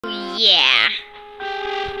Yeah.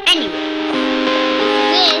 Anyway,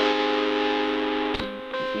 this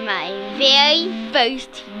is my very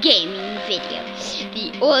first gaming video.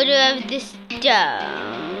 The Order of the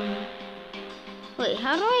Stone. Wait,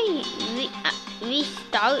 how do I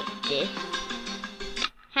restart this?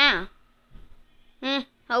 How?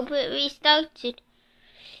 Hope it restarts it.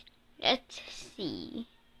 Let's see.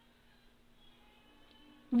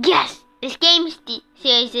 Yes! This game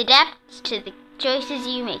series adapts to the choices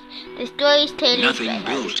you make. The story is tailored. Nothing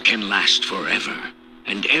built can last forever,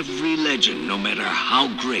 and every legend, no matter how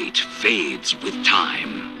great, fades with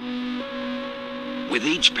time. With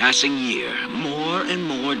each passing year, more and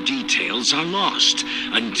more details are lost,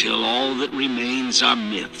 until all that remains are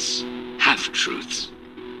myths, half-truths.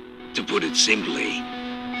 To put it simply,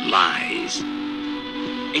 lies.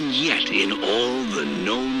 And yet, in all the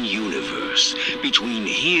known universe, between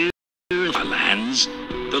here and our lands,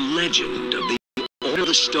 the legend of the Order of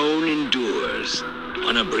the Stone endures,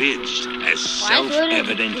 unabridged as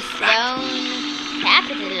self-evident fact.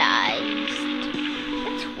 Capitalized.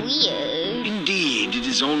 That's weird. Indeed, it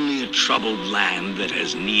is only a troubled land that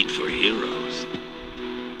has need for heroes.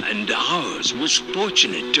 And ours was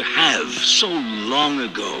fortunate to have, so long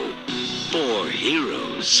ago, 4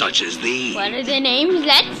 heroes such as these. What are the names?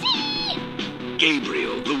 Let's see.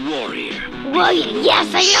 Gabriel the warrior. Warrior, yes,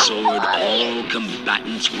 I know. Sword all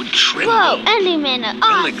combatants would tremble. Whoa, Endermen are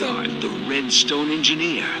awesome. Eligard, the redstone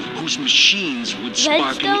engineer, whose machines would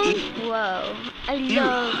spark Redstone? an Whoa, I era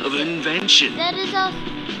love of it. invention. That is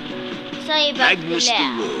awesome. Sorry about Magnus the the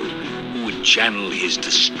laugh. Rogue, who would channel his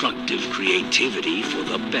destructive creativity for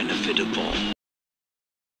the benefit of all.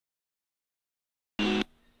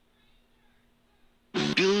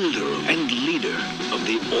 Builder and leader of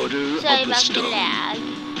the Order Sorry of the about the Stone. lag.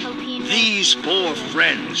 Hope you know. These 4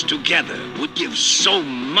 friends together would give so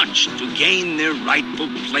much to gain their rightful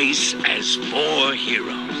place as 4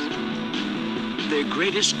 heroes. Their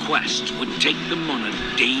greatest quest would take them on a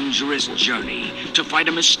dangerous journey to fight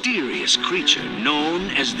a mysterious creature known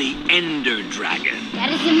as the Ender Dragon.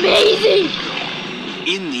 That is amazing.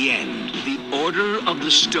 In the end, the Order of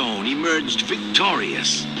the Stone emerged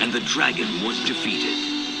victorious, and the dragon was defeated.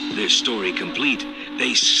 Their story complete,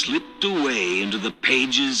 they slipped away into the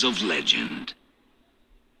pages of legend.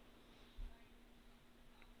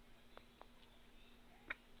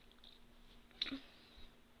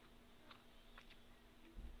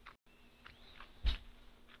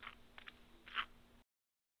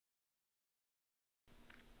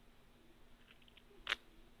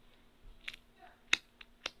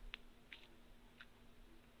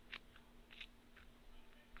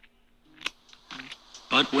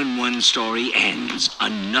 But when one story ends,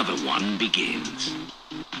 another one begins.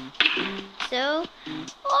 So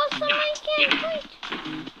awesome, I can't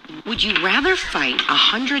wait. Would you rather fight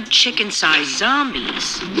 100 chicken-sized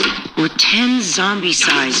zombies or 10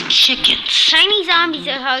 zombie-sized chickens? Tiny zombies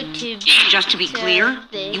are hard to beat. Just to be clear,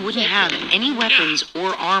 the you wouldn't have chicken. any weapons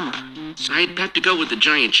or armor. I'd have to go with the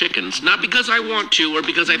giant chickens. Not because I want to or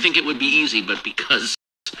because I think it would be easy, but because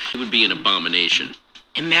it would be an abomination.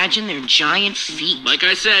 Imagine their giant feet. Like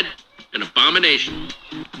I said, an abomination.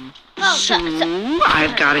 Well, So,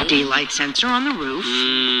 I've got a daylight sensor on the roof.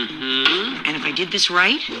 Mm-hmm. And if I did this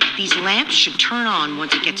right, these lamps should turn on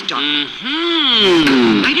once it gets dark.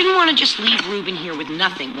 Mm-hmm. I didn't want to just leave Ruben here with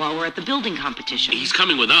nothing while we're at the building competition. He's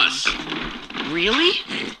coming with us. Really?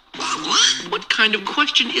 What kind of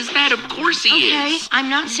question is that? Of course he Okay, is. I'm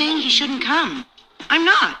not saying he shouldn't come. I'm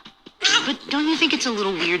not. But don't you think it's a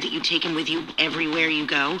little weird that you take him with you everywhere you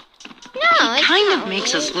go? No, it's Kind not of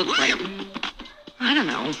makes weird. us look like, I don't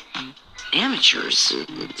know, amateurs.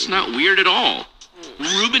 It's not weird at all.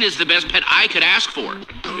 Ruben is the best pet I could ask for.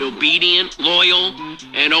 Obedient, loyal,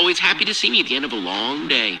 and always happy to see me at the end of a long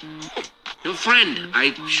day. A friend.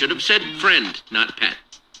 I should have said friend, not pet.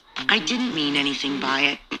 I didn't mean anything by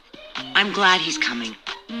it. I'm glad he's coming.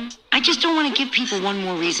 I just don't want to give people one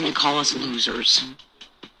more reason to call us losers.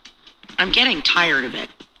 I'm getting tired of it.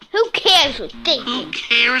 Who cares what they Who think?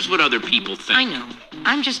 cares what other people think? I know.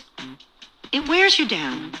 It wears you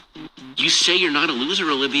down. You say you're not a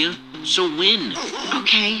loser, Olivia, so win.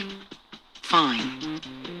 Okay, fine.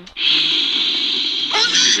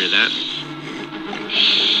 You hear that?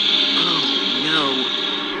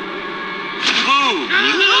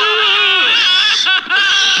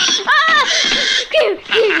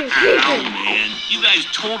 Oh, man. You guys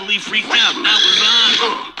totally freaked out. That was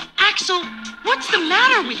on. Axel, what's the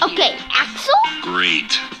matter with you? Okay, Axel?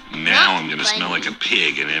 Great. Now I'm gonna smell like a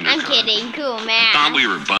pig in Endercon. I'm kidding. Cool, man. Thought we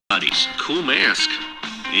were buddies. Cool mask.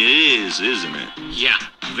 It is, isn't it? Yeah,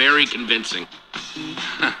 very convincing.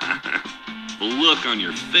 The look on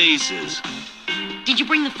your faces. Did you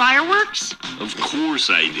bring the fireworks? Of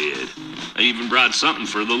course I did. I even brought something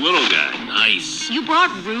for the little guy. Nice. You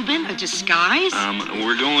brought Ruben a disguise?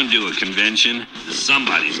 We're going to a convention.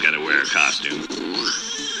 Somebody's got to wear a costume. He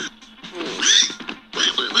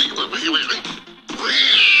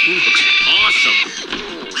looks awesome.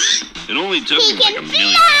 It only took He me like can a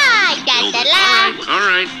million fly! hours to build it. All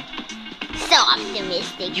right. So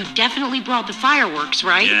optimistic. You definitely brought the fireworks,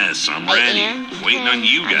 right? Yes, I'm I ready. am Waiting on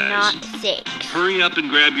you 10, I'm guys. not 6. Hurry up and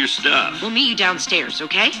grab your stuff. We'll meet you downstairs,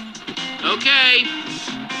 okay? Okay. This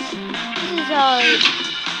is all.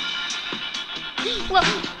 Well,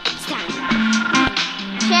 it's time.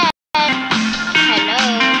 Check.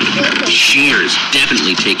 Hello. Shears,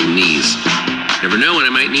 definitely taking these. Never know when I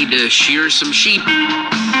might need to shear some sheep.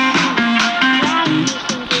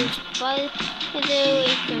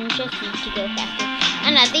 Just need to go faster.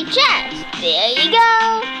 Another chest. There you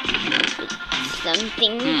go.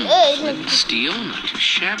 Something good. Steel, not too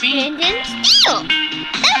shabby. And then steel.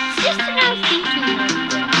 That's just what I was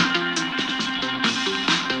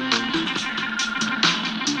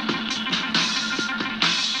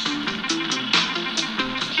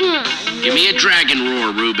thinking. Give me a dragon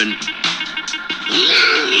roar, Ruben.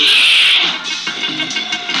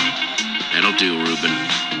 That'll do, Ruben.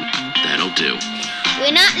 That'll do.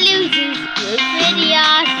 We're not losing. We're pretty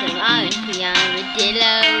awesome, aren't we,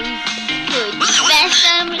 armadillos? We're the best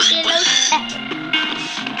armadillos ever.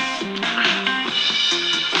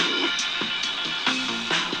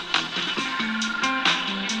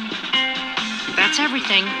 That's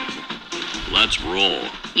everything. Let's roll.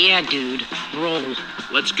 Yeah, dude. Roll.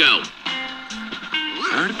 Let's go. I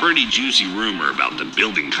heard a pretty juicy rumor about the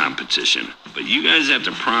building competition, but you guys have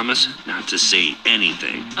to promise not to say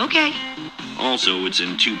anything. Okay. Also, it's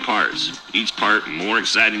in 2 parts, each part more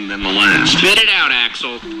exciting than the last. Spit it out,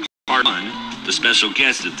 Axel. Part 1, the special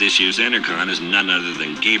guest at this year's Entercon is none other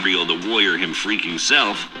than Gabriel the Warrior him freaking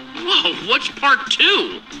self. Whoa, what's part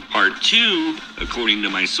 2? Part 2, according to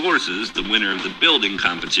my sources, the winner of the building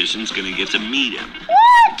competition's gonna get to meet him.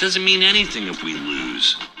 It doesn't mean anything if we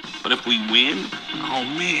lose. But if we win, oh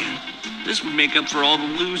man, this would make up for all the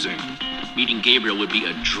losing. Meeting Gabriel would be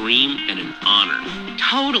a dream and an honor.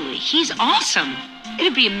 Totally. He's awesome.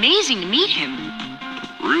 It'd be amazing to meet him.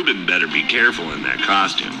 Ruben better be careful in that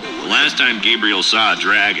costume. The last time Gabriel saw a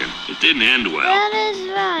dragon, it didn't end well. That is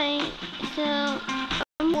right. So,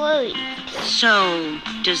 I'm worried. So,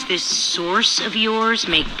 does this source of yours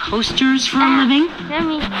make posters for a living? Let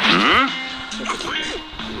me. Huh?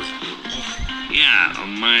 Yeah,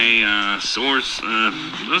 my source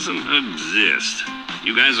doesn't exist.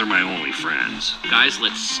 You guys are my only friends. Guys,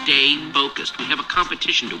 let's stay focused. We have a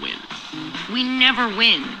competition to win. We never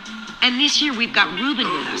win. And this year we've got Ruben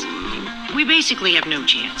with us. We basically have no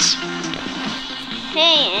chance.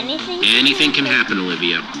 Hey, anything? Anything can happen,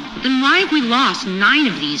 Olivia. Then why have we lost 9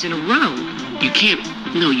 of these in a row? You can't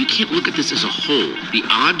look at this as a whole. The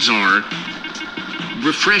odds are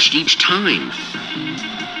refreshed each time.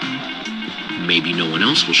 Maybe no one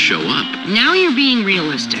else will show up. Now you're being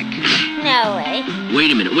realistic. No way.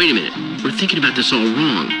 Wait a minute. We're thinking about this all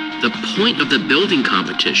wrong. The point of the building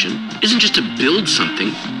competition isn't just to build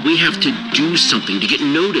something. We have to do something to get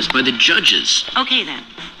noticed by the judges. Okay then.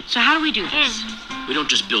 So how do we do this? We don't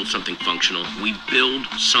just build something functional. We build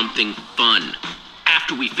something fun.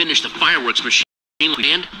 After we finish the fireworks machine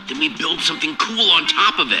and then we build something cool on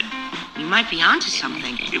top of it. You might be onto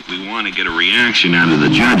something. If we want to get a reaction out of the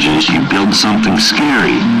judges, you build something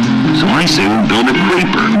scary. So I say we build a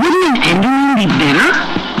creeper. Wouldn't an Enderman be better?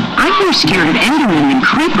 I'm more scared of Endermen than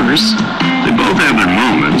creepers. They both have their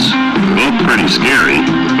moments. They're both pretty scary.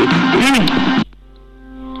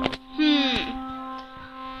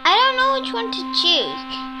 I don't know which one to choose.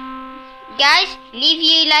 Guys, leave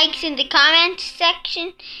your likes in the comments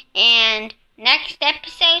section. And next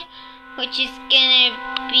episode, which is gonna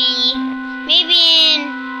be maybe in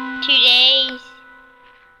 2 days.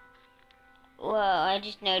 Whoa, I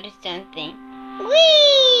just noticed something.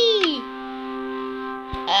 Whee!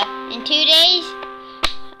 In 2 days,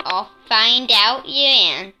 I'll find out your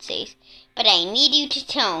answers. But I need you to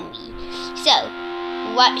tell me. So,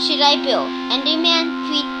 what should I build? Enderman,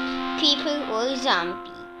 creeper, or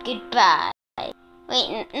zombie? Goodbye.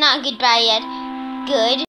 Wait, not goodbye yet. Good.